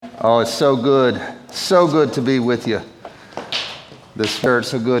Oh, it's so good to be with you this year. It's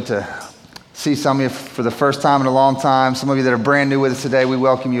so good to see some of you for the first time in a long time. Some of you that are brand new with us today, we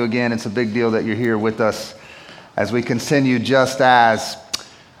welcome you again. It's a big deal that you're here with us as we continue just as.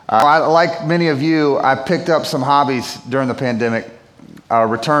 Like many of you, I picked up some hobbies during the pandemic,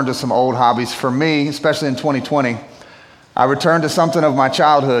 returned to some old hobbies. For me, especially in 2020, I returned to something of my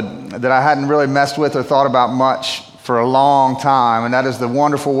childhood that I hadn't really messed with or thought about much for a long time, and that is the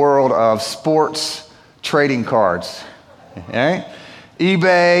wonderful world of sports trading cards. Okay?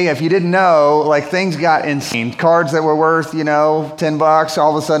 eBay, if you didn't know, like things got insane. Cards that were worth, $10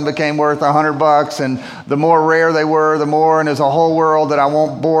 all of a sudden became worth $100, and the more rare they were, the more, and there's a whole world that I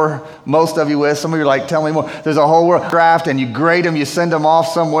won't bore most of you with. Some of you are like, tell me more. There's a whole world draft, and you grade them, you send them off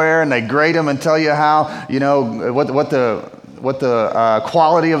somewhere, and they grade them and tell you how, what the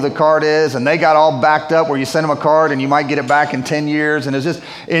quality of the card is, and they got all backed up where you send them a card and you might get it back in 10 years, and it's just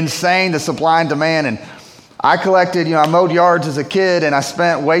insane, the supply and demand. And I collected, I mowed yards as a kid, and I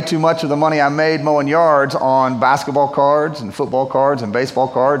spent way too much of the money I made mowing yards on basketball cards and football cards and baseball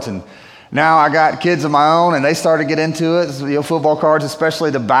cards. And now I got kids of my own, and they started to get into it, football cards,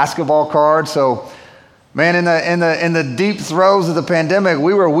 especially the basketball cards. So, man, in the deep throes of the pandemic,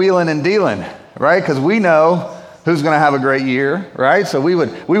 we were wheeling and dealing, right? Because we know who's going to have a great year, right? So we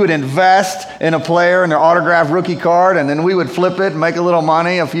would invest in a player and their autographed rookie card, and then we would flip it and make a little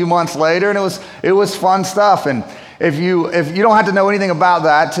money a few months later, and it was fun stuff. And if you don't have to know anything about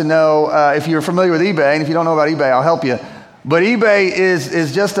that to know, if you're familiar with eBay, and if you don't know about eBay, I'll help you. But eBay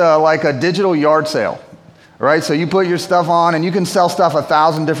is just like a digital yard sale, right? So you put your stuff on, and you can sell stuff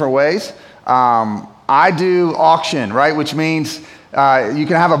 1,000 different ways. I do auction, right, which means you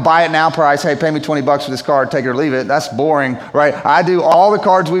can have a buy it now price. Hey, pay me $20 for this card, take it or leave it. That's boring, right? I do all the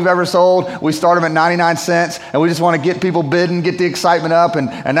cards we've ever sold. We start them at 99 cents, and we just want to get people bidding, get the excitement up,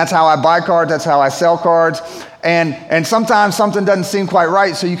 and that's how I buy cards. That's how I sell cards. And sometimes something doesn't seem quite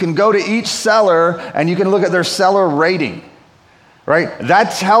right, so you can go to each seller, and you can look at their seller rating, right?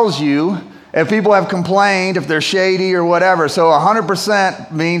 That tells you if people have complained, if they're shady or whatever. So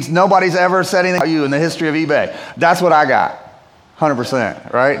 100% means nobody's ever said anything about you in the history of eBay. That's what I got.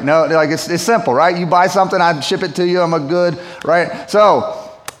 100%, right? No, like it's simple, right? You buy something, I ship it to you, I'm a good, right? So,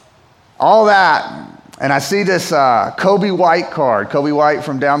 all that, and I see this Kobe White card. Kobe White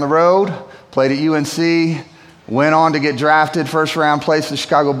from down the road, played at UNC, went on to get drafted, first round, plays for the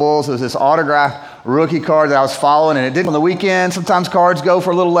Chicago Bulls. It was this autographed rookie card that I was following, and it did on the weekend. Sometimes cards go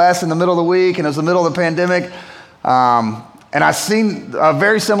for a little less in the middle of the week, and it was the middle of the pandemic. And I seen a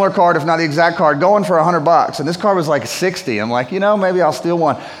very similar card, if not the exact card, going for $100. And this card was like 60. I'm like, maybe I'll steal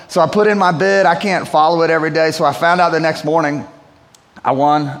one. So I put in my bid. I can't follow it every day. So I found out the next morning I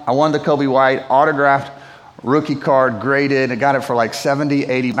won the Kobe White autographed rookie card, graded. I got it for like 70,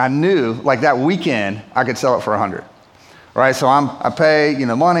 80. I knew like that weekend I could sell it for 100. Right? So I pay,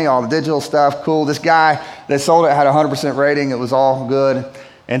 money, all the digital stuff. Cool. This guy that sold it had a 100% rating. It was all good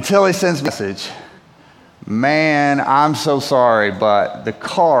until he sends me a message. Man, I'm so sorry, but the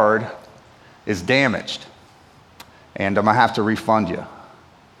card is damaged, and I'm going to have to refund you.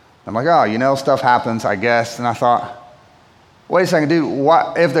 I'm like, stuff happens, I guess. And I thought, wait a second, dude,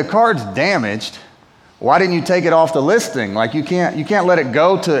 if the card's damaged, why didn't you take it off the listing? Like, you can't let it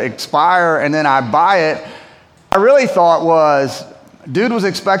go to expire, and then I buy it. I really thought was, dude was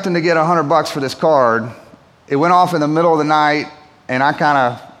expecting to get $100 for this card. It went off in the middle of the night, and I kind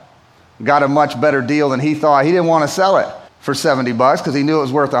of got a much better deal than he thought. He didn't want to sell it for $70 because he knew it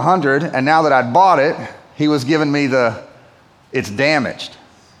was worth $100. And now that I'd bought it, he was giving me it's damaged.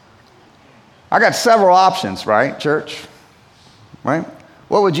 I got several options, right, church? Right?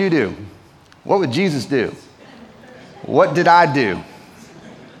 What would you do? What would Jesus do? What did I do?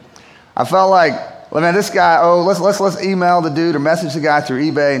 I felt like, man, this guy, let's email the dude or message the guy through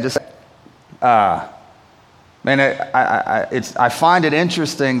eBay and just man, I find it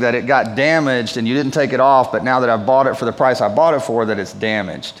interesting that it got damaged and you didn't take it off, but now that I've bought it for the price I bought it for, that it's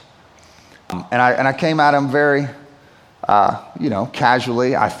damaged. And I came at him very,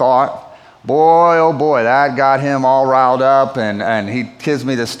 casually. I thought, boy, oh boy, that got him all riled up, and he gives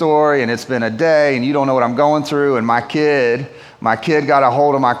me the story, and it's been a day, and you don't know what I'm going through, and my kid got a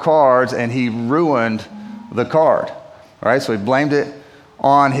hold of my cards, and he ruined the card, right? So he blamed it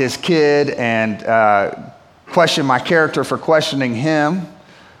on his kid, and question my character for questioning him.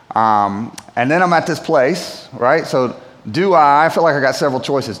 And then I'm at this place, right? So I feel like I got several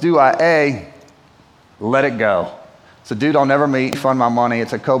choices. Do I, A, let it go? So dude, I'll never meet, refund my money.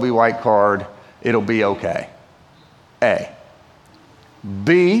 It's a Kobe White card. It'll be okay. A.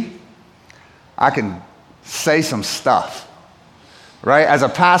 B, I can say some stuff. right? As a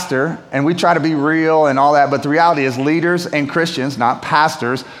pastor, and we try to be real and all that, but the reality is leaders and Christians, not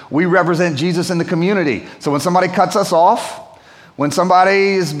pastors, we represent Jesus in the community. So when somebody cuts us off, when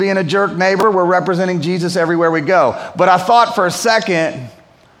somebody is being a jerk neighbor, we're representing Jesus everywhere we go. But I thought for a second,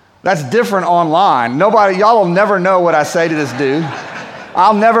 that's different online. Y'all will never know what I say to this dude.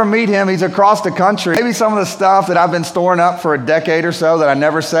 I'll never meet him. He's across the country. Maybe some of the stuff that I've been storing up for a decade or so that I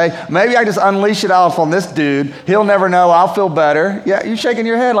never say, maybe I just unleash it off on this dude. He'll never know. I'll feel better. Yeah, you're shaking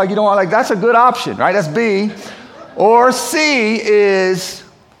your head like you don't want, like that's a good option, right? That's B. Or C is,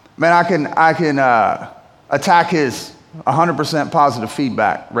 man, I can attack his 100% positive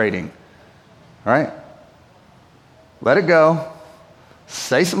feedback rating, right? Let it go.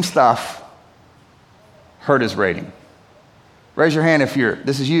 Say some stuff. Hurt his rating. Raise your hand if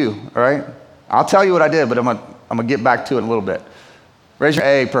this is you, all right? I'll tell you what I did, but I'm gonna get back to it in a little bit. Raise your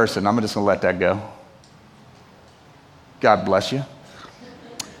A person. I'm just gonna let that go. God bless you.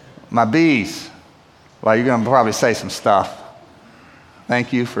 My B's. Well, you're gonna probably say some stuff.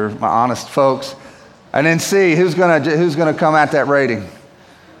 Thank you for my honest folks. And then C, who's gonna come at that rating?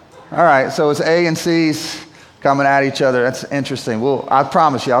 All right, so it's A and C's coming at each other. That's interesting. Well, I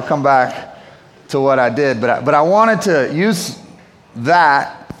promise you, I'll come back to what I did, but I wanted to use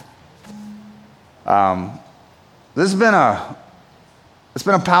that. It's been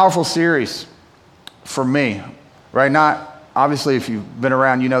a powerful series for me, right? Not obviously, if you've been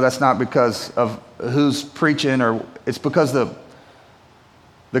around, you know that's not because of who's preaching, or it's because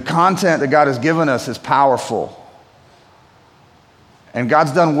the content that God has given us is powerful. And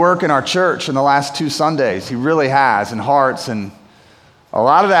God's done work in our church in the last 2 Sundays. He really has, in hearts, and a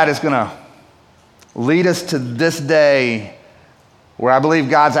lot of that is going to lead us to this day where I believe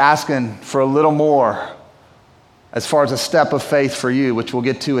God's asking for a little more as far as a step of faith for you, which we'll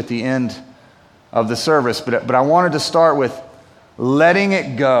get to at the end of the service. But I wanted to start with letting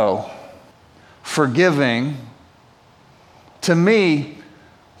it go, forgiving. To me,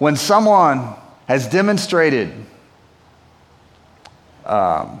 when someone has demonstrated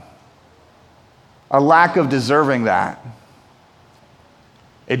a lack of deserving that,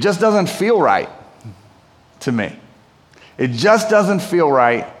 it just doesn't feel right to me. It just doesn't feel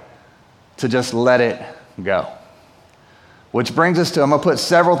right to just let it go. Which brings us to, I'm going to put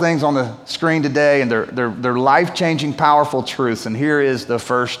several things on the screen today, and they're life-changing, powerful truths. And here is the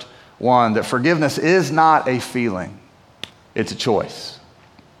first one, that forgiveness is not a feeling, it's a choice.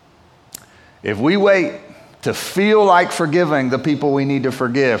 If we wait to feel like forgiving the people we need to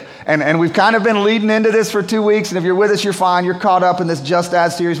forgive, and we've kind of been leading into this for 2 weeks, and if you're with us, you're fine. You're caught up in this Just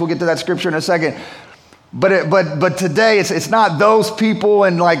As series. We'll get to that scripture in a second. But today, it's not those people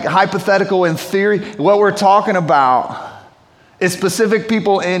and like hypothetical in theory. What we're talking about is specific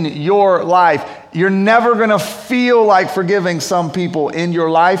people in your life. You're never going to feel like forgiving some people in your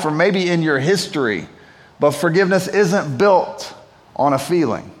life or maybe in your history. But forgiveness isn't built on a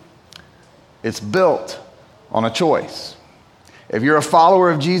feeling. It's built on a choice. If you're a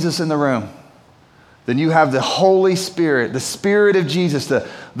follower of Jesus in the room, then you have the Holy Spirit, the Spirit of Jesus,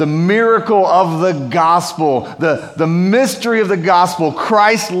 the miracle of the gospel, the mystery of the gospel,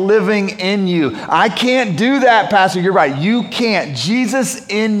 Christ living in you. I can't do that, Pastor. You're right. You can't. Jesus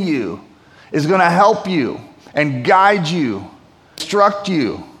in you is going to help you and guide you, instruct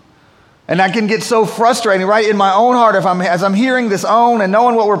you. And that can get so frustrating, right? In my own heart, as I'm hearing this and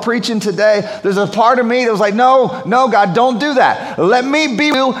knowing what we're preaching today, there's a part of me that was like, no, God, don't do that. Let me be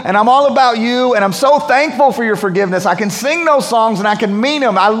you, and I'm all about you, and I'm so thankful for your forgiveness. I can sing those songs, and I can mean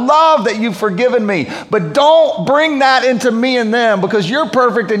them. I love that you've forgiven me, but don't bring that into me and them, because you're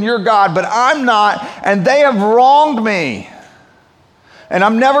perfect and you're God, but I'm not, and they have wronged me, and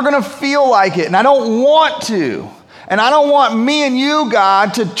I'm never going to feel like it, and I don't want to. And I don't want me and you,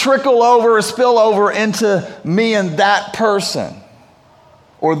 God, to trickle over or spill over into me and that person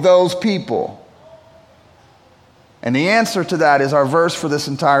or those people. And the answer to that is our verse for this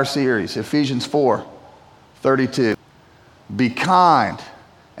entire series, Ephesians 4:32. Be kind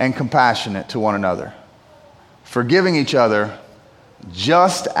and compassionate to one another, forgiving each other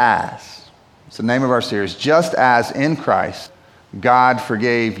just as, it's the name of our series, just as in Christ God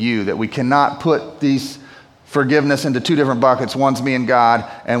forgave you. That we cannot put these forgiveness into 2 different buckets. One's me and God,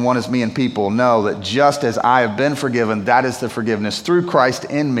 and one is me and people. No, that just as I have been forgiven, that is the forgiveness through Christ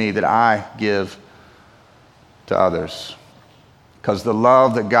in me that I give to others. Because the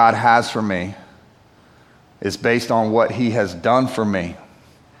love that God has for me is based on what he has done for me.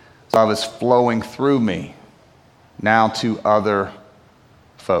 Love is flowing through me now to other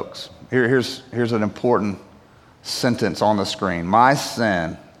folks. Here's an important sentence on the screen. My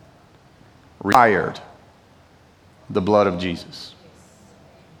sin required the blood of Jesus.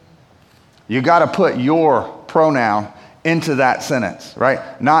 You got to put your pronoun into that sentence,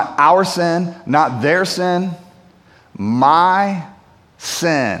 right? Not our sin, not their sin. My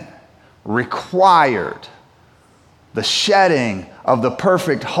sin required the shedding of the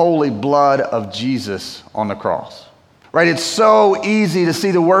perfect holy blood of Jesus on the cross. Right? It's so easy to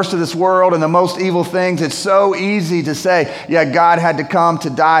see the worst of this world and the most evil things. It's so easy to say, yeah, God had to come to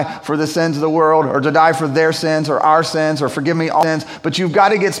die for the sins of the world, or to die for their sins or our sins, or forgive me all sins. But you've got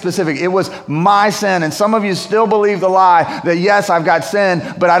to get specific. It was my sin. And some of you still believe the lie that, yes, I've got sin,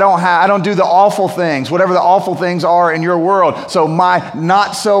 but I don't do the awful things, whatever the awful things are in your world. So my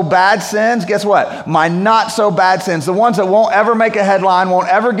not so bad sins, guess what? My not so bad sins, the ones that won't ever make a headline, won't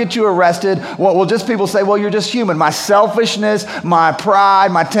ever get you arrested, will just people say, well, you're just human. My selfishness, my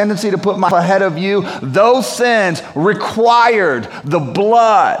pride, my tendency to put myself ahead of you, those sins required the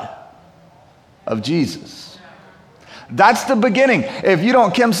blood of Jesus. That's the beginning.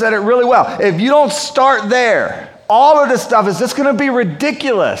 Kim said it really well. If you don't start there, all of this stuff is just going to be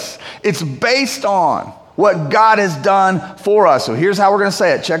ridiculous. It's based on what God has done for us. So here's how we're going to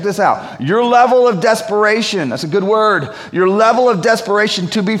say it. Check this out. Your level of desperation, that's a good word. Your level of desperation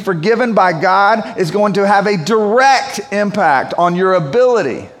to be forgiven by God is going to have a direct impact on your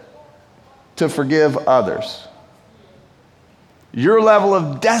ability to forgive others. Your level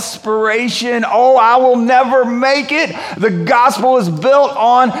of desperation, I will never make it. The gospel is built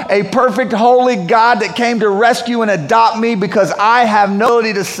on a perfect, holy God that came to rescue and adopt me because I have no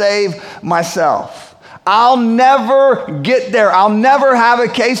ability to save myself. I'll never get there. I'll never have a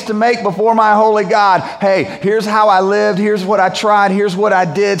case to make before my holy God. Hey, here's how I lived. Here's what I tried. Here's what I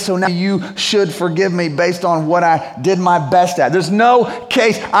did. So now you should forgive me based on what I did my best at. There's no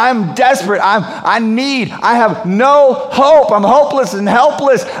case. I'm desperate. I have no hope. I'm hopeless and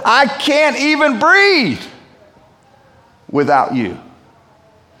helpless. I can't even breathe without you.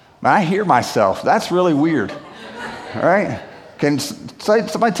 I hear myself. That's really weird. All right? Can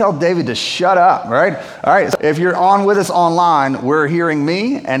somebody tell David to shut up, right? All right, if you're on with us online, we're hearing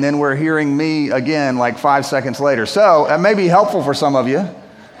me, and then we're hearing me again like 5 seconds later. So that may be helpful for some of you,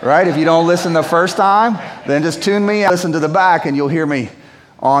 right? If you don't listen the first time, then just tune me and listen to the back, and you'll hear me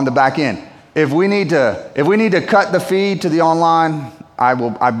on the back end. If we need to cut the feed to the online,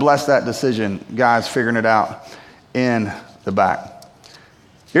 I bless that decision. Guys figuring it out in the back.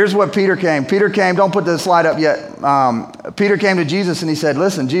 Here's what Peter came. Don't put the slide up yet. Peter came to Jesus and he said,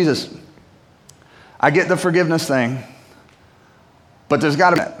 listen, Jesus, I get the forgiveness thing, but there's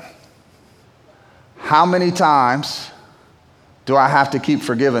got to be, how many times do I have to keep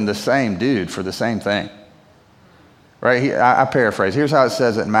forgiving the same dude for the same thing? Right? I paraphrase. Here's how it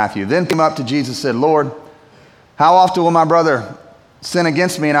says it in Matthew. Then came up to Jesus and said, Lord, how often will my brother sin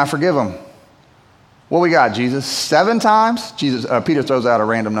against me and I forgive him? What we got, Jesus? 7 times? Peter throws out a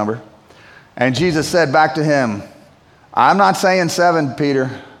random number. And Jesus said back to him, I'm not saying 7,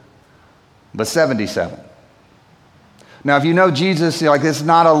 Peter, but 77. Now, if you know Jesus, it's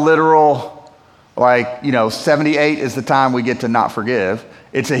not a literal, 78 is the time we get to not forgive.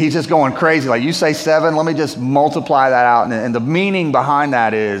 He's just going crazy. Like, you say 7, let me just multiply that out. And the meaning behind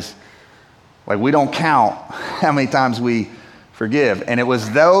that is, we don't count how many times we forgive. And it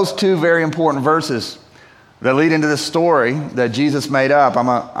was those 2 very important verses that lead into this story that Jesus made up. I'm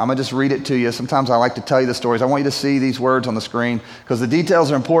gonna just read it to you. Sometimes I like to tell you the stories. I want you to see these words on the screen because the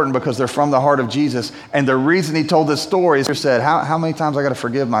details are important because they're from the heart of Jesus. And the reason he told this story is he said, how many times I got to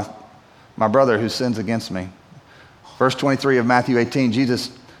forgive my brother who sins against me? Verse 23 of Matthew 18,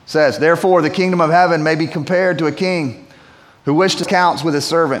 Jesus says, therefore the kingdom of heaven may be compared to a king who wished to count with his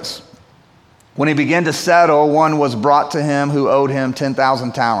servants. When he began to settle, one was brought to him who owed him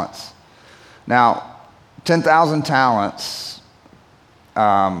 10,000 talents. Now, 10,000 talents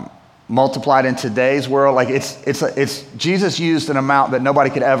multiplied in today's world, it's Jesus used an amount that nobody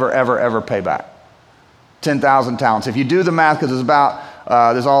could ever pay back. 10,000 talents. If you do the math, because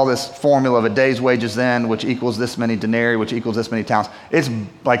there's all this formula of a day's wages then, which equals this many denarii, which equals this many talents. It's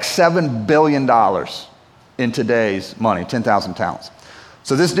like $7 billion in today's money, 10,000 talents.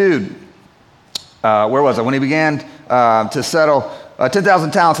 So this dude, where was I? When he began to settle 10,000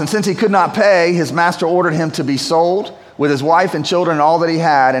 talents, and since he could not pay, his master ordered him to be sold with his wife and children and all that he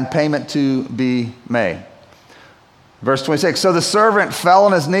had, and payment to be made. Verse 26, so the servant fell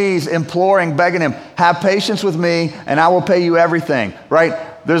on his knees, imploring, begging him, have patience with me, and I will pay you everything,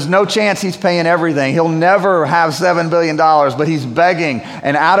 right? There's no chance he's paying everything. He'll never have $7 billion, but he's begging.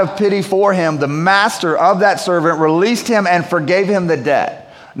 And out of pity for him, the master of that servant released him and forgave him the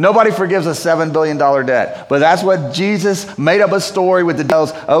debt. Nobody forgives a $7 billion debt. But that's what Jesus made up a story with the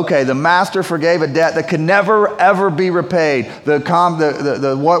devils. Okay, the master forgave a debt that could never, ever be repaid.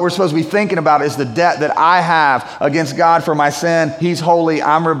 What we're supposed to be thinking about is the debt that I have against God for my sin. He's holy,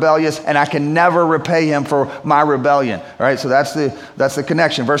 I'm rebellious, and I can never repay him for my rebellion. All right, so that's the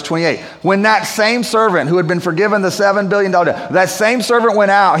connection. Verse 28. When that same servant who had been forgiven the $7 billion debt, that same servant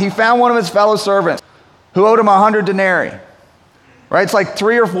went out, he found one of his fellow servants who owed him 100 denarii. Right? It's like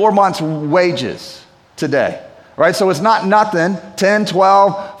 3 or 4 months' wages today. Right? So it's not nothing, $10,000,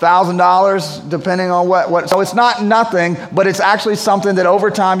 $12,000, depending on what. So it's not nothing, but it's actually something that over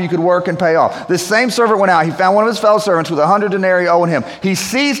time you could work and pay off. This same servant went out. He found one of his fellow servants with 100 denarii owing him. He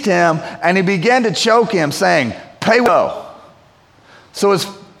seized him and he began to choke him, saying, "Pay what you owe." So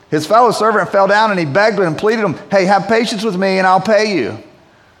his fellow servant fell down and he begged him and pleaded him, "Hey, have patience with me and I'll pay you."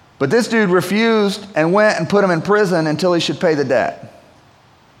 But this dude refused and went and put him in prison until he should pay the debt.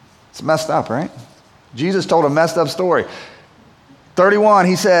 It's messed up, right? Jesus told a messed up story. 31,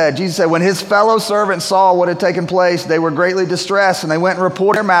 Jesus said, when his fellow servants saw what had taken place, they were greatly distressed, and they went and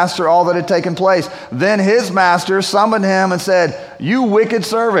reported to their master all that had taken place. Then his master summoned him and said, "You wicked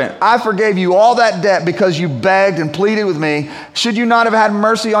servant, I forgave you all that debt because you begged and pleaded with me. Should you not have had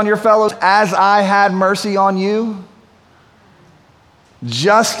mercy on your fellows as I had mercy on you?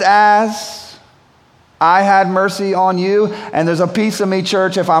 Just as I had mercy on you." And there's a piece of me,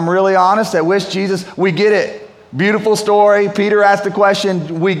 church, if I'm really honest, that wish Jesus, we get it. Beautiful story. Peter asked the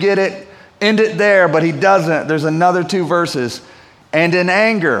question, we get it. End it there, but he doesn't. There's another 2 verses. And in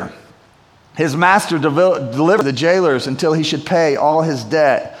anger, his master delivered the jailers until he should pay all his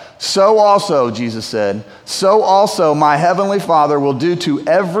debt. So also, Jesus said, so also my heavenly Father will do to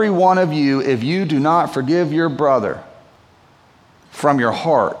every one of you if you do not forgive your brother from your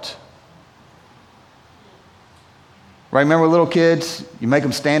heart. Right, remember little kids? You make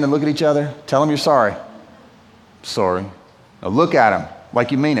them stand and look at each other. Tell them you're sorry. Sorry. Now look at them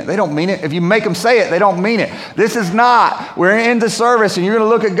like you mean it. They don't mean it. If you make them say it, they don't mean it. This is not, we're in the service and you're going to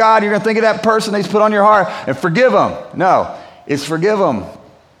look at God, you're going to think of that person he's put on your heart and forgive them. No, it's forgive them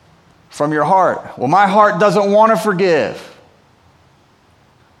from your heart. Well, my heart doesn't want to forgive.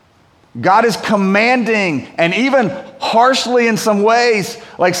 God is commanding, and even harshly in some ways,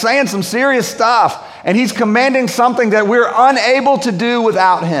 like saying some serious stuff, and he's commanding something that we're unable to do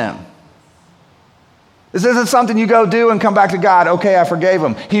without him. This isn't something you go do and come back to God, okay, I forgave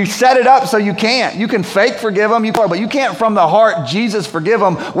him. He set it up so you can't. You can fake forgive him, but you can't from the heart Jesus forgive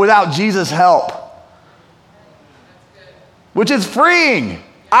him without Jesus' help. Which is freeing.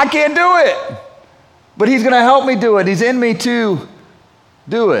 I can't do it. But he's going to help me do it. He's in me to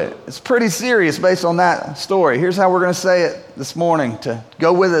do it. It's pretty serious based on that story. Here's how we're going to say it this morning to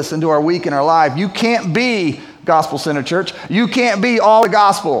go with us into our week and our life. You can't be Gospel Center Church. You can't be all the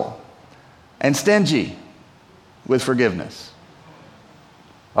gospel and stingy with forgiveness.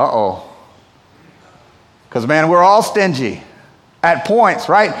 Uh-oh. Because, man, we're all stingy at points,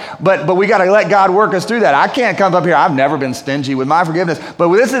 right? But we got to let God work us through that. I can't come up here. I've never been stingy with my forgiveness.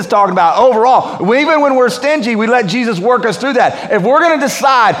 But this is talking about overall. Even when we're stingy, we let Jesus work us through that. If we're going to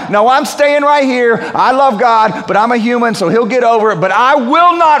decide, no, I'm staying right here. I love God, but I'm a human, so he'll get over it. But I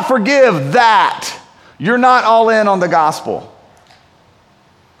will not forgive that. You're not all in on the gospel.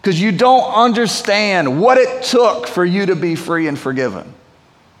 Because you don't understand what it took for you to be free and forgiven.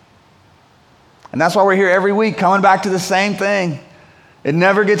 And that's why we're here every week coming back to the same thing. It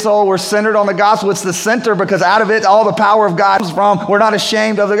never gets old. We're centered on the gospel. It's the center because out of it, all the power of God comes from. We're not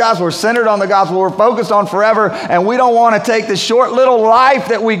ashamed of the gospel. We're centered on the gospel. We're focused on forever. And we don't want to take the short little life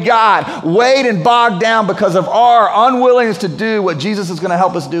that we got, weighed and bogged down because of our unwillingness to do what Jesus is going to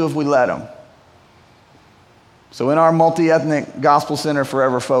help us do if we let him. So in our multi-ethnic gospel center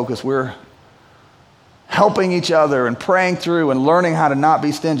forever focus, we're helping each other and praying through and learning how to not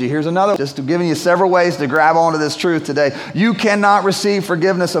be stingy. Here's another, just giving you several ways to grab onto this truth today. You cannot receive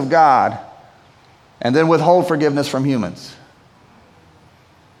forgiveness of God and then withhold forgiveness from humans.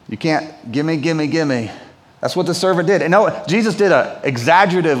 You can't, gimme. That's what the servant did. And no, Jesus did a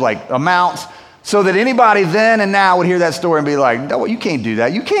exaggerative amounts so that anybody then and now would hear that story and be like, no, you can't do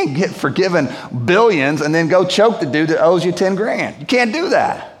that. You can't get forgiven billions and then go choke the dude that owes you 10 grand. You can't do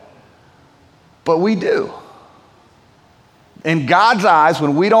that. But we do. In God's eyes,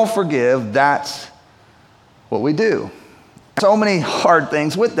 when we don't forgive, that's what we do. So many hard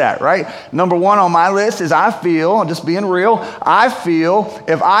things with that, right? Number one on my list is I'm just being real, I feel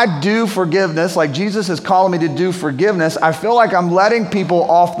if I do forgiveness, like Jesus is calling me to do forgiveness, I feel like I'm letting people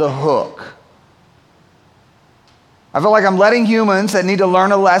off the hook. I feel like I'm letting humans that need to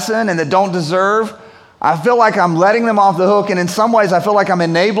learn a lesson and that don't deserve I feel like I'm letting them off the hook, and in some ways I feel like I'm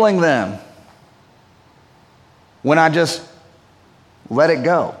enabling them when I just let it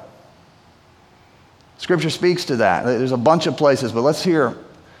go. Scripture speaks to that. There's a bunch of places, but let's hear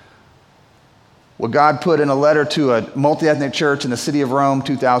what God put in a letter to a multi-ethnic church in the city of Rome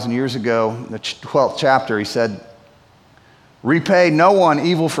 2,000 years ago, the 12th chapter. He said, repay no one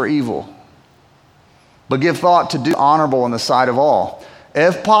evil for evil, but give thought to do honorable in the sight of all.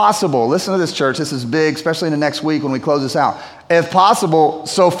 If possible, listen to this, church, this is big, especially in the next week when we close this out. If possible,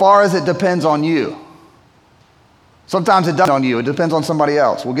 so far as it depends on you. Sometimes it doesn't on you, it depends on somebody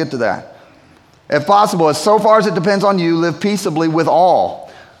else. We'll get to that. If possible, as so far as it depends on you, live peaceably with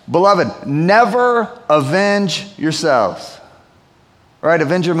all. Beloved, never avenge yourselves. Right?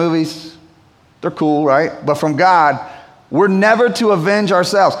 Avenger movies, they're cool, right? But from God, we're never to avenge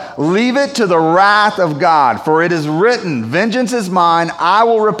ourselves. Leave it to the wrath of God, for it is written, vengeance is mine, I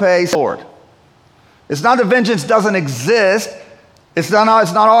will repay, Lord. It's not that vengeance doesn't exist, it's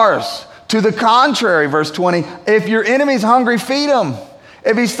not ours. To the contrary, verse 20, if your enemy's hungry, feed him.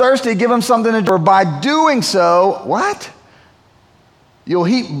 If he's thirsty, give him something to drink. By doing so, what? You'll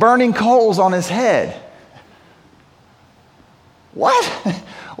heap burning coals on his head. What?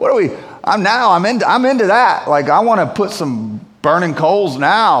 What are we? I'm into that. Like, I want to put some burning coals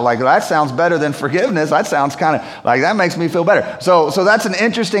now. Like, that sounds better than forgiveness. That sounds kind of like, that makes me feel better. So that's an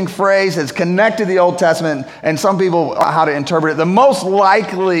interesting phrase. It's connected to the Old Testament, and some people how to interpret it. The most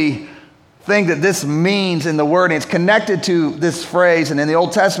likely thing that this means in the word, and it's connected to this phrase, and in the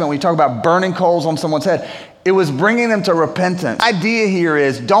Old Testament, when you talk about burning coals on someone's head, it was bringing them to repentance. The idea here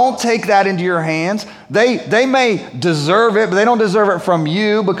is don't take that into your hands. They may deserve it, but they don't deserve it from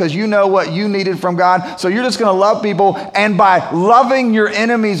you because you know what you needed from God. So you're just going to love people, and by loving your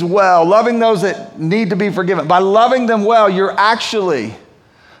enemies well, loving those that need to be forgiven, by loving them well, you're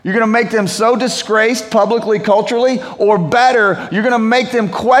going to make them so disgraced publicly, culturally, or better, you're going to make them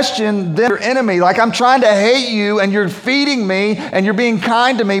question their enemy. Like, I'm trying to hate you, and you're feeding me, and you're being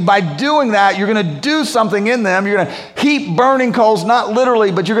kind to me. By doing that, you're going to do something in them. You're going to heap burning coals, not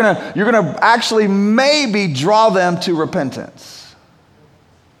literally, but you're going to actually maybe draw them to repentance.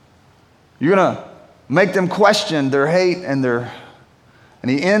 You're going to make them question their hate and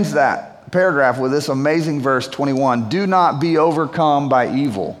he ends that paragraph with this amazing verse 21. Do not be overcome by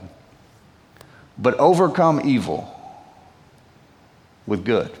evil, but overcome evil with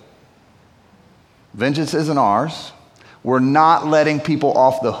good. Vengeance isn't ours. We're not letting people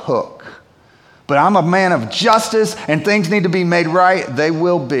off the hook. But I'm a man of justice and things need to be made right. They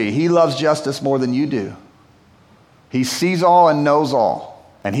will be. He loves justice more than you do. He sees all and knows all,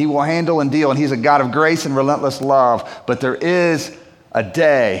 and he will handle and deal, and he's a God of grace and relentless love. But there is a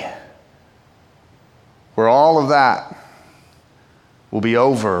day where all of that will be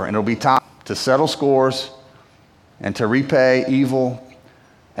over, and it'll be time to settle scores and to repay evil.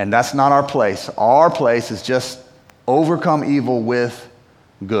 And that's not our place. Our place is just overcome evil with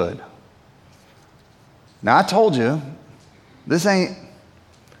good. Now, I told you,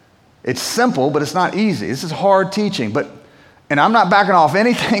 it's simple, but it's not easy. This is hard teaching, and I'm not backing off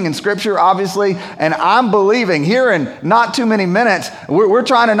anything in Scripture, obviously, and I'm believing here in not too many minutes, we're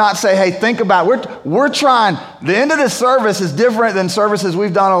trying to not say, hey, think about it. We're trying, the end of this service is different than services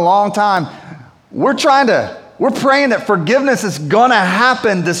we've done in a long time. We're praying that forgiveness is going to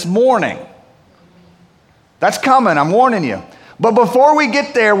happen this morning. That's coming, I'm warning you. But before we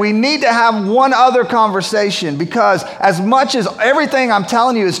get there, we need to have one other conversation, because as much as everything I'm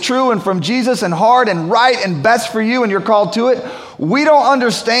telling you is true and from Jesus and hard and right and best for you and you're called to it, we don't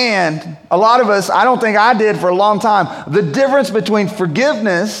understand, a lot of us, I don't think I did for a long time, the difference between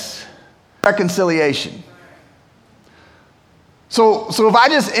forgiveness and reconciliation. So if I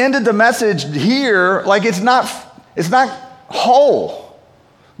just ended the message here, like it's not whole.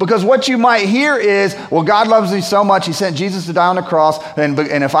 Because what you might hear is, well, God loves me so much, he sent Jesus to die on the cross, and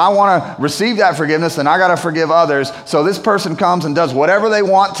if I want to receive that forgiveness, then I got to forgive others. So this person comes and does whatever they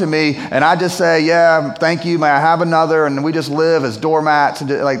want to me, and I just say, yeah, thank you, may I have another, and we just live as doormats.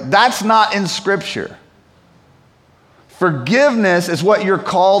 That's not in Scripture. Forgiveness is what you're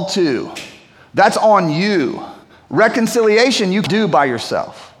called to. That's on you. Reconciliation you do by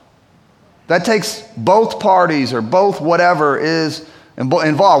yourself. That takes both parties or both whatever is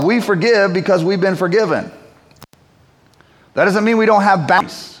involved. We forgive because we've been forgiven. That doesn't mean we don't have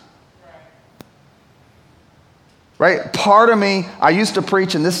boundaries. Right? Part of me, I used to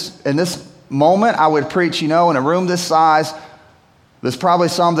preach in this moment, I would preach, in a room this size, there's probably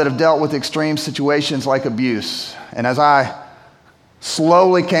some that have dealt with extreme situations like abuse. And as I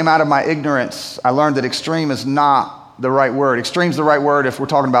slowly came out of my ignorance, I learned that extreme is not the right word. Extreme's the right word if we're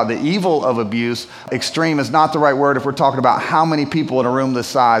talking about the evil of abuse. Extreme is not the right word if we're talking about how many people in a room this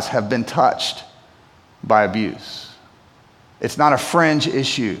size have been touched by abuse. It's not a fringe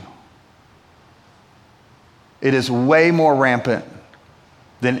issue. It is way more rampant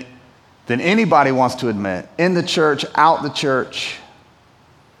than anybody wants to admit, in the church, out the church.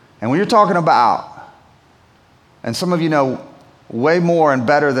 And when you're talking about, and some of you know way more and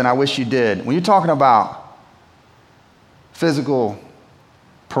better than I wish you did, when you're talking about physical,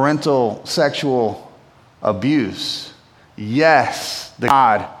 parental, sexual abuse, yes, the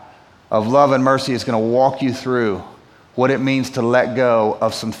God of love and mercy is going to walk you through what it means to let go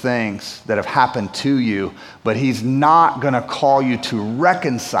of some things that have happened to you, but he's not going to call you to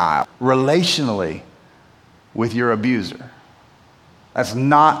reconcile relationally with your abuser. That's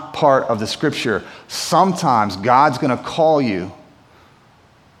not part of the scripture. Sometimes God's going to call you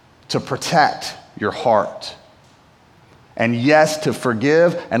to protect your heart. And yes, to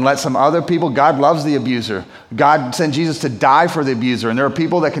forgive and let some other people. God loves the abuser. God sent Jesus to die for the abuser. And there are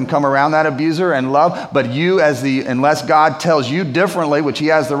people that can come around that abuser and love, but unless God tells you differently, which he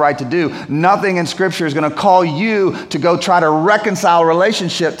has the right to do, nothing in scripture is going to call you to go try to reconcile a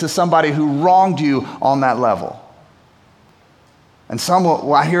relationship to somebody who wronged you on that level. And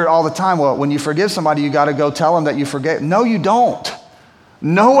I hear it all the time, well, when you forgive somebody, you got to go tell them that you forgave. No, you don't.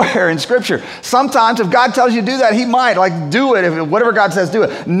 Nowhere in scripture. Sometimes if God tells you to do that, he might, do it. If whatever God says, do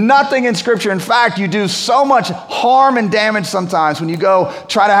it. Nothing in scripture. In fact, you do so much harm and damage sometimes when you go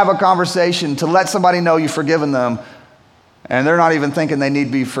try to have a conversation to let somebody know you've forgiven them, and they're not even thinking they need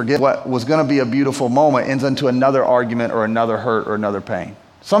to be forgiven. What was going to be a beautiful moment ends into another argument or another hurt or another pain.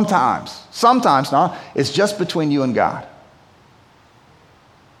 Sometimes not. It's just between you and God.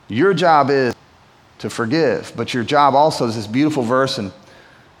 Your job is to forgive, but your job also is this beautiful verse in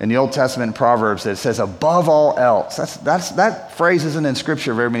the Old Testament in Proverbs that says, above all else. That phrase isn't in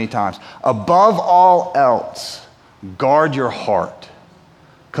scripture very many times. Above all else, guard your heart,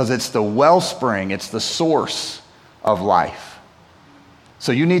 because it's the wellspring, it's the source of life.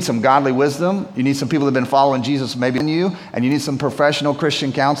 So you need some godly wisdom. You need some people that have been following Jesus maybe in you, and you need some professional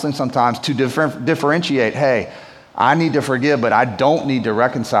Christian counseling sometimes to differentiate, hey, I need to forgive, but I don't need to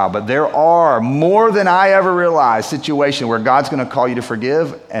reconcile. But there are, more than I ever realized, situations where God's going to call you to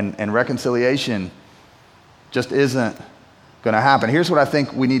forgive, and reconciliation just isn't going to happen. Here's what I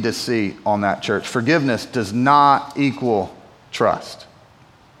think we need to see on that, church. Forgiveness does not equal trust.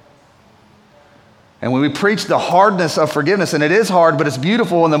 And when we preach the hardness of forgiveness, and it is hard, but it's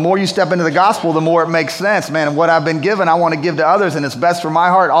beautiful, and the more you step into the gospel, the more it makes sense. Man, and what I've been given, I want to give to others, and it's best for my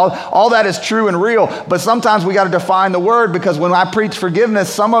heart. All that is true and real, but sometimes we got to define the word, because when I preach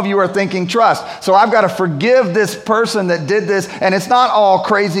forgiveness, some of you are thinking trust. So I've got to forgive this person that did this, and it's not all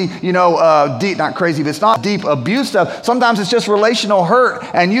crazy, deep, not crazy, but it's not deep abuse stuff. Sometimes it's just relational hurt,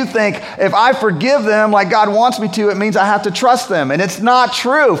 and you think, if I forgive them like God wants me to, it means I have to trust them, and it's not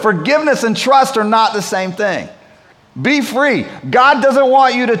true. Forgiveness and trust are not the same thing. Be free. God doesn't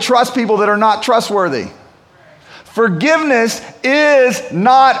want you to trust people that are not trustworthy. Forgiveness is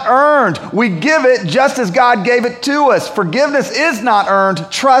not earned. We give it just as God gave it to us. Forgiveness is not earned.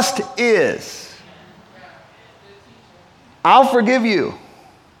 Trust is. I'll forgive you.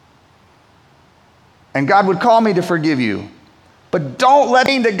 And God would call me to forgive you. But don't let it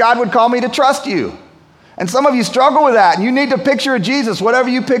mean that God would call me to trust you. And some of you struggle with that. And you need to picture Jesus, whatever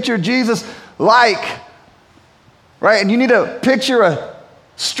you picture Jesus like, right? And you need to picture a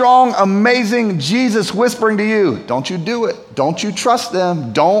strong, amazing Jesus whispering to you, don't you do it. Don't you trust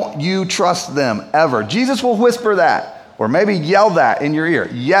them. Don't you trust them ever. Jesus will whisper that, or maybe yell that in your ear.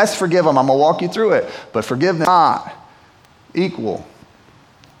 Yes, forgive them. I'm going to walk you through it. But forgiveness not equal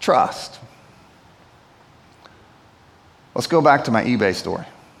trust. Let's go back to my eBay story.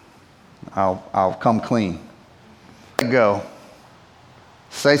 I'll come clean. Go.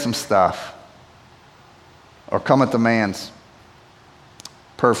 Say some stuff. Or come at the man's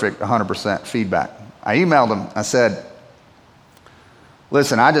perfect 100% feedback. I emailed him. I said,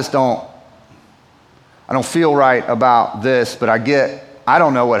 listen, I don't feel right about this, but I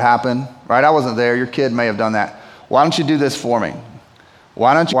don't know what happened, right? I wasn't there. Your kid may have done that. Why don't you do this for me?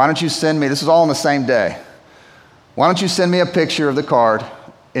 Why don't you send me, this is all on the same day. Why don't you send me a picture of the card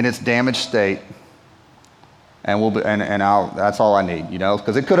in its damaged state? And that's all I need,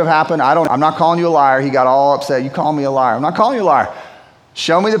 because it could have happened. I'm not calling you a liar. He got all upset. You call me a liar. I'm not calling you a liar.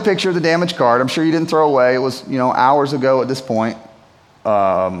 Show me the picture of the damaged card. I'm sure you didn't throw away. It was, hours ago at this point.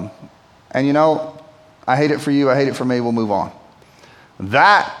 I hate it for you. I hate it for me. We'll move on.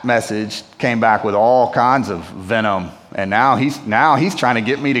 That message came back with all kinds of venom. And now he's trying to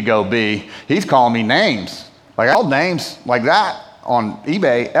get me to go be. He's calling me names. Like, I called names like that on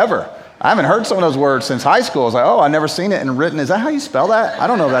eBay ever. I haven't heard some of those words since high school. It's like, oh, I've never seen it in written. Is that how you spell that? I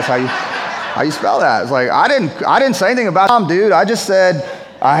don't know if that's how you spell that. It's like, I didn't say anything about it, dude. I just said,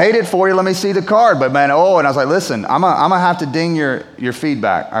 I hate it for you. Let me see the card. But man, and I was like, listen, I'm gonna have to ding your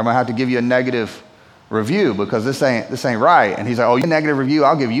feedback. I'm gonna have to give you a negative review because this ain't right. And he's like, oh, you negative review?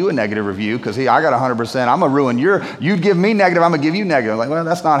 I'll give you a negative review because I got 100%. I'm gonna ruin you'd give me negative. I'm gonna give you negative. I'm like, well,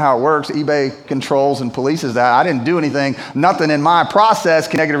 that's not how it works. eBay controls and polices that. I didn't do anything. Nothing in my process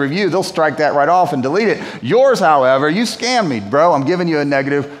can negative review. They'll strike that right off and delete it. Yours, however, you scammed me, bro. I'm giving you a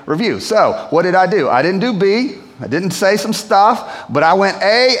negative review. So what did I do? I didn't do B. I didn't say some stuff, but I went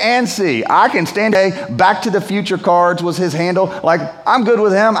A and C. I can stand A. Back to the Future Cards was his handle. Like, I'm good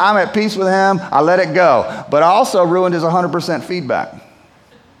with him. I'm at peace with him. I let it go. But I also ruined his 100% feedback,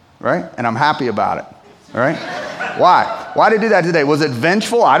 right? And I'm happy about it, all right? Why? Why did I do that today? Was it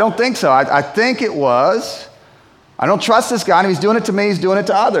vengeful? I don't think so. I think it was. I don't trust this guy, and if he's doing it to me, he's doing it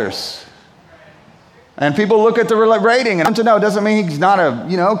to others. And people look at the rating and to know, doesn't mean he's not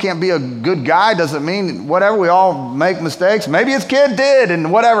can't be a good guy, doesn't mean whatever, we all make mistakes. Maybe his kid did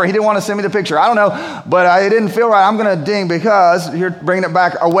and whatever, he didn't want to send me the picture. I don't know, but it didn't feel right. I'm going to ding because, you're bringing it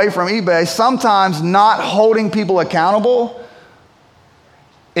back away from eBay, sometimes not holding people accountable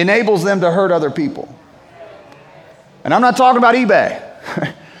enables them to hurt other people. And I'm not talking about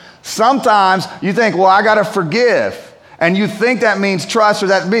eBay. Sometimes you think, well, I got to forgive. And you think that means trust or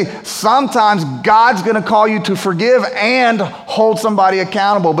that means sometimes God's going to call you to forgive and hold somebody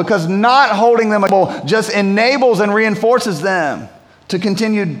accountable because not holding them accountable just enables and reinforces them to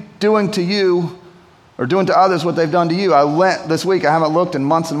continue doing to you or doing to others what they've done to you. I went this week, I haven't looked in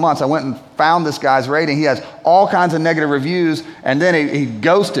months and months. I went and found this guy's rating. He has all kinds of negative reviews and then he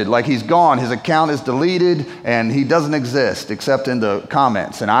ghosted, like he's gone. His account is deleted and he doesn't exist except in the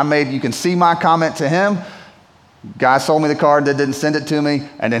comments. And you can see my comment to him. Guy sold me the card that didn't send it to me,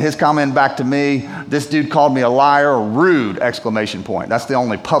 and then his comment back to me, this dude called me a liar, rude, exclamation point. That's the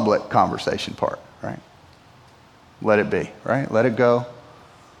only public conversation part, right? Let it be, right? Let it go.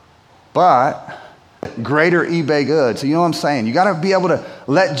 But greater eBay good. So you know what I'm saying? You got to be able to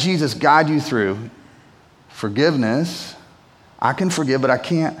let Jesus guide you through forgiveness. I can forgive, but I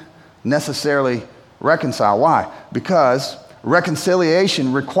can't necessarily reconcile. Why? Because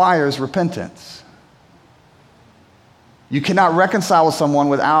reconciliation requires repentance. You cannot reconcile with someone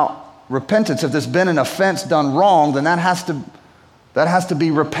without repentance. If there's been an offense done wrong, then that has to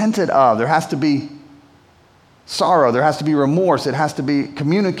be repented of. There has to be sorrow. There has to be remorse. It has to be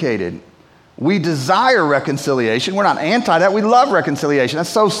communicated. We desire reconciliation. We're not anti that. We love reconciliation. That's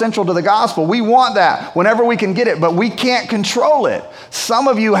so central to the gospel. We want that whenever we can get it, but we can't control it. Some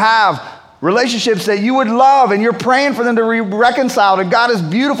of you have relationships that you would love and you're praying for them to reconcile, and God is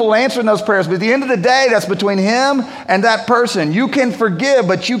beautiful answering those prayers. But at the end of the day, that's between him and that person. You can forgive,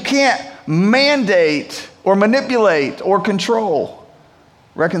 but you can't mandate or manipulate or control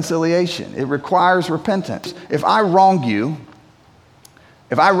reconciliation. It requires repentance. If I wrong you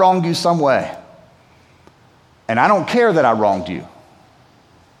some way, and I don't care that I wronged you,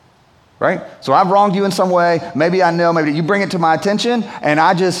 right? So I've wronged you in some way. Maybe I know, maybe you bring it to my attention and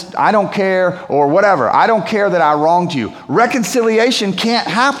I don't care or whatever. I don't care that I wronged you. Reconciliation can't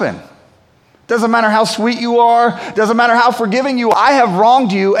happen. Doesn't matter how sweet you are. Doesn't matter how forgiving you are. I have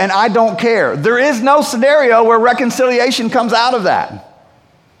wronged you and I don't care. There is no scenario where reconciliation comes out of that.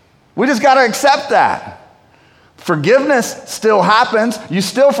 We just got to accept that. Forgiveness still happens. You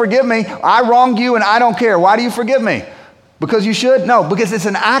still forgive me. I wronged you and I don't care. Why do you forgive me? Because you should? No, because it's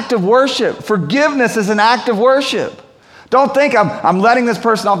an act of worship. Forgiveness is an act of worship. Don't think I'm letting this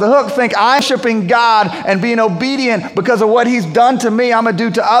person off the hook. Think I'm worshiping God and being obedient because of what he's done to me, I'm going to do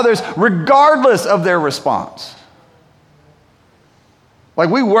to others, regardless of their response.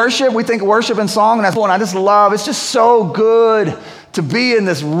 Like we think worship and song, and that's what I just love. It's just so good to be in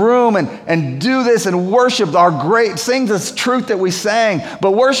this room and do this and worship sing this truth that we sang.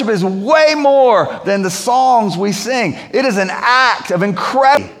 But worship is way more than the songs we sing. It is an act of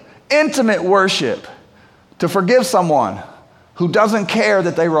incredible, intimate worship to forgive someone who doesn't care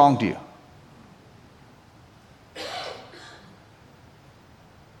that they wronged you.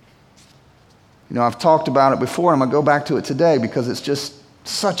 You know, I've talked about it before, and I'm going to go back to it today because it's just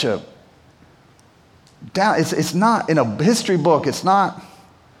such a it's not in a history book. It's not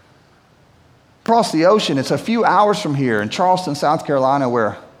across the ocean. It's a few hours from here in Charleston, South Carolina,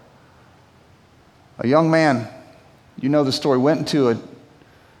 where a young man, you know the story, went into an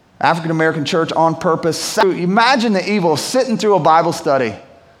African-American church on purpose. Imagine the evil, sitting through a Bible study,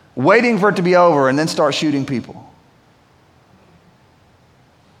 waiting for it to be over, and then start shooting people.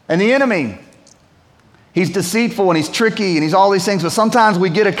 And the enemy, He's deceitful and he's tricky and he's all these things, but sometimes we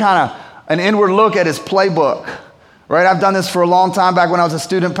get a kind of an inward look at his playbook, right? I've done this for a long time back when I was a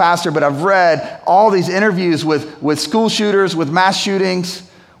student pastor, but I've read all these interviews with school shooters, with mass shootings,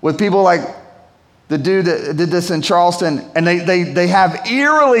 with people like the dude that did this in Charleston, and they have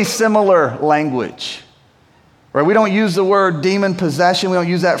eerily similar language. Right? We don't use the word demon possession. We don't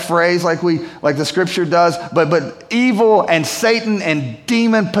use that phrase like the scripture does. But evil and Satan and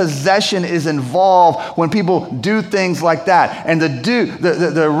demon possession is involved when people do things like that. And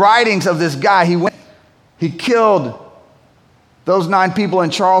the writings of this guy, he killed those 9 people in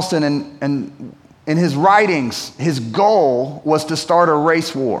Charleston, and in his writings, his goal was to start a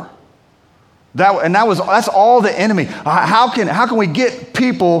race war. That's all the enemy. How can we get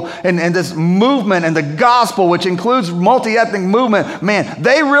people and this movement and the gospel, which includes multi-ethnic movement? Man,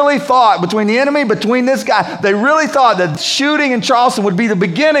 they really thought between this guy, they really thought that shooting in Charleston would be the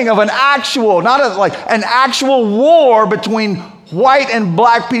beginning of an actual war between white and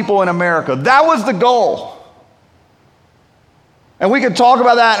black people in America. That was the goal. And we could talk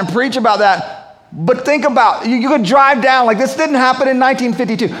about that and preach about that. But think about, you could drive down, like this didn't happen in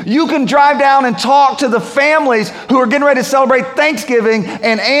 1952. You can drive down and talk to the families who are getting ready to celebrate Thanksgiving,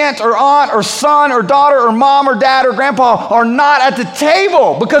 and aunt or son or daughter or mom or dad or grandpa are not at the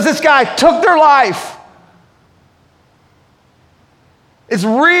table because this guy took their life. It's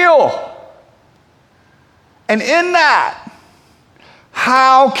real. And in that,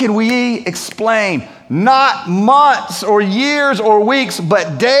 how can we explain, not months or years or weeks,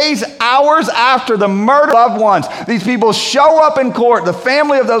 but days, hours after the murder of loved ones, these people show up in court, the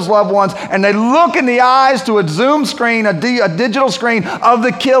family of those loved ones, and they look in the eyes to a Zoom screen, a digital screen of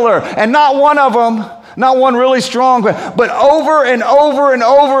the killer, and not one of them, not one really strong, but over and over and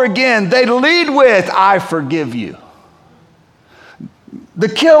over again, they lead with, "I forgive you." The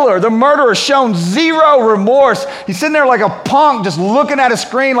killer, the murderer, shown zero remorse. He's sitting there like a punk just looking at a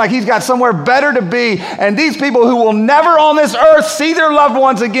screen like he's got somewhere better to be. And these people who will never on this earth see their loved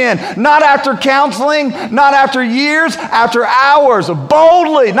ones again, not after counseling, not after years, after hours,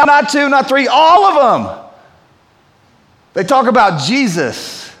 boldly, not 2, not 3, all of them. They talk about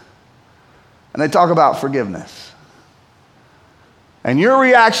Jesus and they talk about forgiveness. And your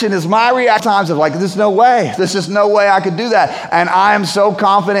reaction is my reaction times of like, there's no way. There's just no way I could do that. And I am so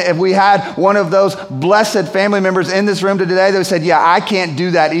confident if we had one of those blessed family members in this room today that said, yeah, I can't do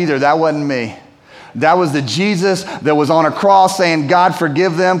that either. That wasn't me. That was the Jesus that was on a cross saying, God,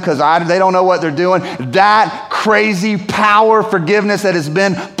 forgive them because they don't know what they're doing. That crazy power forgiveness that has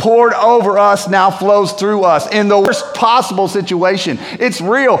been poured over us now flows through us in the worst possible situation. It's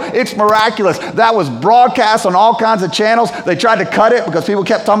real. It's miraculous. That was broadcast on all kinds of channels. They tried to cut it because people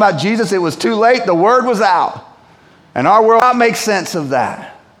kept talking about Jesus. It was too late. The word was out. And our world cannot make sense of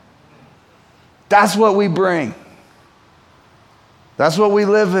that. That's what we bring. That's what we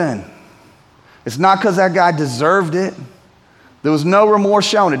live in. It's not because that guy deserved it. There was no remorse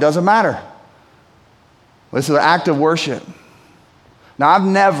shown. It doesn't matter. This is an act of worship. Now, I've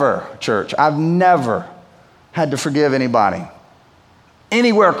never had to forgive anybody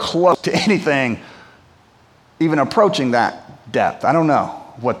anywhere close to anything even approaching that depth. I don't know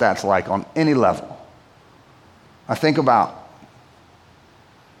what that's like on any level. I think about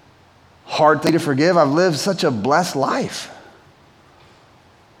hard thing to forgive. I've lived such a blessed life.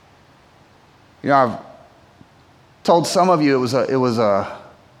 You know, I've told some of you it was a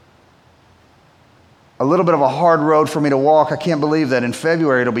little bit of a hard road for me to walk. I can't believe that in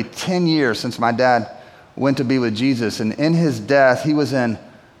February it'll be 10 years since my dad went to be with Jesus. And in his death, he was in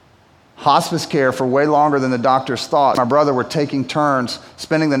hospice care for way longer than the doctors thought. My brother were taking turns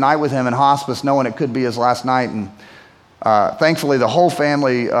spending the night with him in hospice, knowing it could be his last night. And thankfully, the whole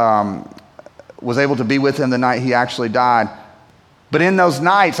family was able to be with him the night he actually died. But in those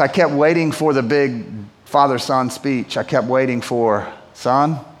nights, I kept waiting for the big father-son speech. I kept waiting for,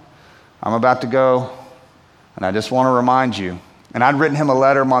 son, I'm about to go, and I just want to remind you. And I'd written him a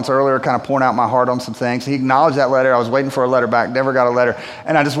letter months earlier, kind of pouring out my heart on some things. He acknowledged that letter. I was waiting for a letter back, never got a letter.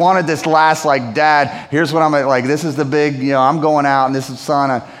 And I just wanted this last, like, Dad, here's what I'm like, this is the big, I'm going out, and this is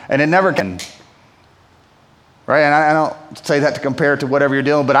son. And it never came. Right? And I don't say that to compare it to whatever you're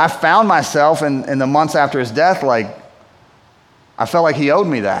dealing with, but I found myself in the months after his death, like, I felt like he owed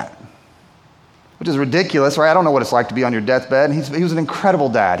me that, which is ridiculous, right? I don't know what it's like to be on your deathbed. And he was an incredible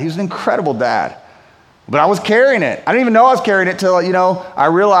dad. He was an incredible dad. But I was carrying it. I didn't even know I was carrying it till, I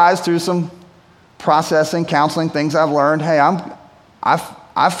realized through some processing, counseling, things I've learned, hey,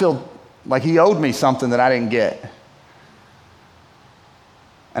 I feel like he owed me something that I didn't get.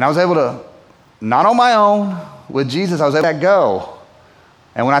 And I was able to, not on my own, with Jesus, I was able to let go.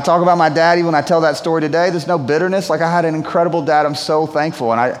 And when I talk about my daddy, when I tell that story today, there's no bitterness. Like, I had an incredible dad. I'm so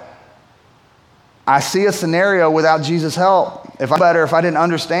thankful. And I see a scenario without Jesus' help. If I didn't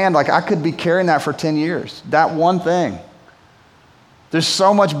understand, like, I could be carrying that for 10 years. That one thing. There's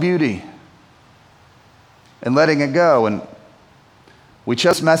so much beauty in letting it go. And we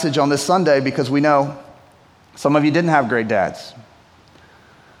chose this message on this Sunday because we know some of you didn't have great dads.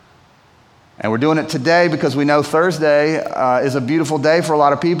 And we're doing it today because we know Thursday is a beautiful day for a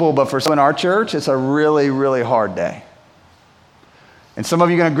lot of people, but for some in our church, it's a really, really hard day. And some of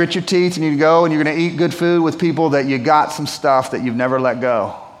you are going to grit your teeth and you go and you're going to eat good food with people that you got some stuff that you've never let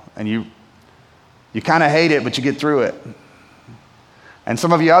go. And you kind of hate it, but you get through it. And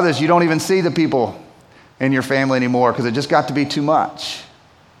some of you others, you don't even see the people in your family anymore because it just got to be too much.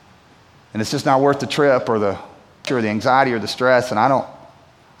 And it's just not worth the trip or the anxiety or the stress, and I don't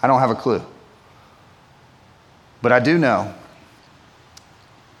have a clue. But I do know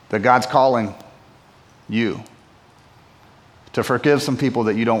that God's calling you to forgive some people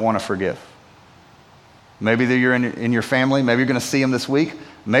that you don't want to forgive. Maybe you're in your family. Maybe you're going to see them this week.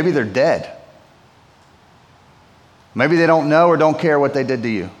 Maybe they're dead. Maybe they don't know or don't care what they did to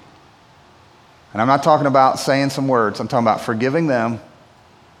you. And I'm not talking about saying some words. I'm talking about forgiving them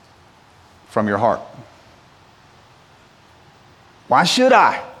from your heart. Why should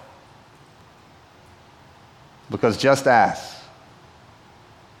I? Because just as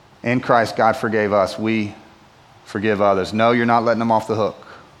in Christ God forgave us, we forgive others. No, you're not letting them off the hook.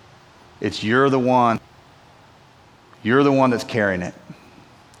 It's you're the one that's carrying it.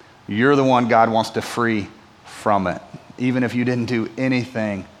 You're the one God wants to free from it, even if you didn't do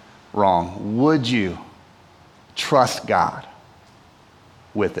anything wrong. Would you trust God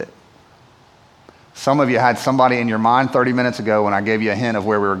with it? Some of you had somebody in your mind 30 minutes ago when I gave you a hint of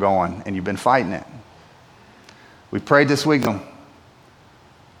where we were going, and you've been fighting it. We prayed this week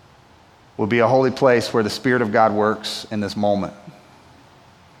will be a holy place where the Spirit of God works in this moment.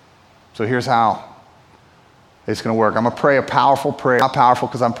 So here's how it's going to work. I'm going to pray a powerful prayer. Not powerful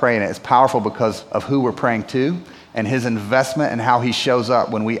because I'm praying it. It's powerful because of who we're praying to and his investment and how he shows up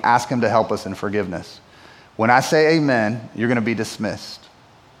when we ask him to help us in forgiveness. When I say amen, you're going to be dismissed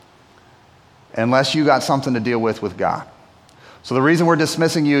unless you got something to deal with God. So the reason we're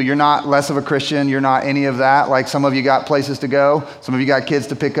dismissing you, you're not less of a Christian, you're not any of that. Like, some of you got places to go, some of you got kids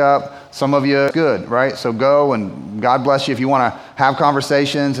to pick up, some of you good, right? So go, and God bless you. If you want to have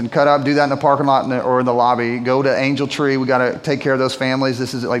conversations and cut up, do that in the parking lot or in the lobby. Go to Angel Tree. We got to take care of those families.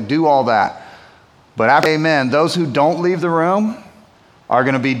 This is like, do all that. But after amen, those who don't leave the room are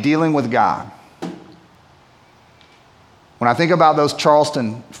going to be dealing with God. When I think about those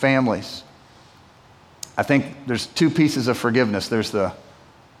Charleston families, I think there's two pieces of forgiveness. There's the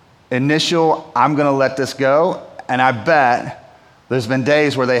initial, I'm going to let this go, and I bet there's been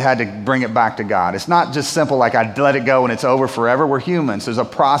days where they had to bring it back to God. It's not just simple like I let it go and it's over forever. We're humans. There's a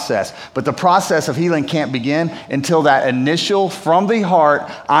process. But the process of healing can't begin until that initial, from the heart,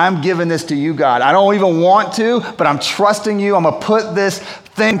 I'm giving this to you, God. I don't even want to, but I'm trusting you. I'm going to put this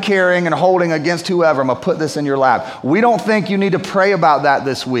thing carrying and holding against whoever. I'm going to put this in your lap. We don't think you need to pray about that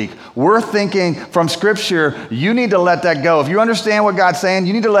this week. We're thinking from Scripture, you need to let that go. If you understand what God's saying,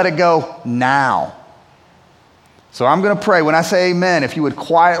 you need to let it go now. So I'm going to pray. When I say amen, if you would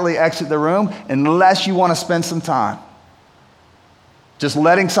quietly exit the room, unless you want to spend some time just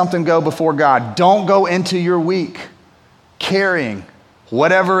letting something go before God. Don't go into your week carrying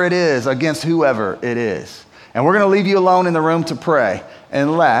whatever it is against whoever it is. And we're going to leave you alone in the room to pray,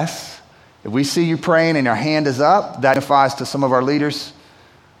 unless if we see you praying and your hand is up, that signifies to some of our leaders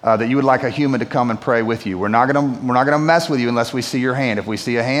that you would like a human to come and pray with you. We're not going to mess with you unless we see your hand. If we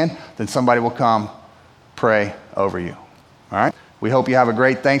see a hand, then somebody will come pray over you. All right? We hope you have a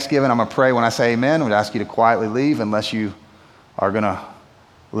great Thanksgiving. I'm going to pray when I say amen. I would ask you to quietly leave unless you are going to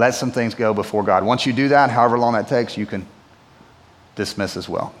let some things go before God. Once you do that, however long that takes, you can dismiss as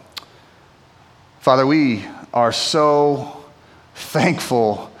well. Father, we are so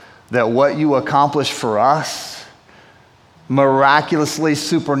thankful that what you accomplished for us miraculously,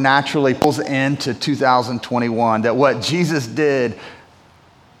 supernaturally pulls into 2021, that what Jesus did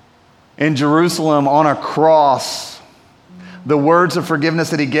in Jerusalem on a cross, the words of forgiveness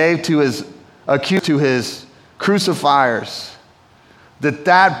that he gave to his accused, to his crucifiers,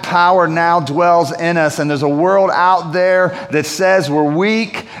 that power now dwells in us. And there's a world out there that says we're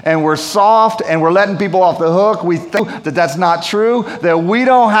weak and we're soft and we're letting people off the hook. We think that that's not true, that we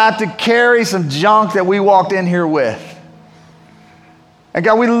don't have to carry some junk that we walked in here with. And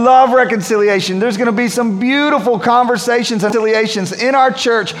God, we love reconciliation. There's going to be some beautiful conversations and reconciliations in our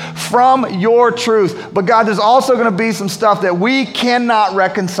church from your truth. But God, there's also going to be some stuff that we cannot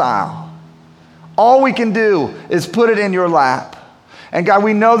reconcile. All we can do is put it in your lap. And God,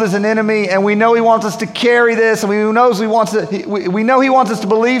 we know there's an enemy, and we know he wants us to carry this, and we know he wants us to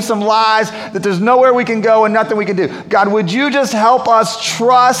believe some lies, that there's nowhere we can go and nothing we can do. God, would you just help us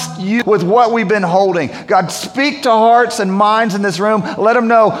trust you with what we've been holding? God, speak to hearts and minds in this room. Let them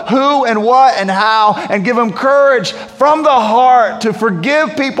know who and what and how, and give them courage from the heart to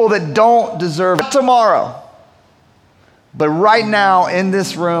forgive people that don't deserve it. Not tomorrow, but right now in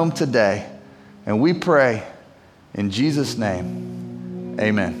this room today. And we pray in Jesus' name.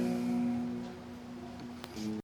 Amen.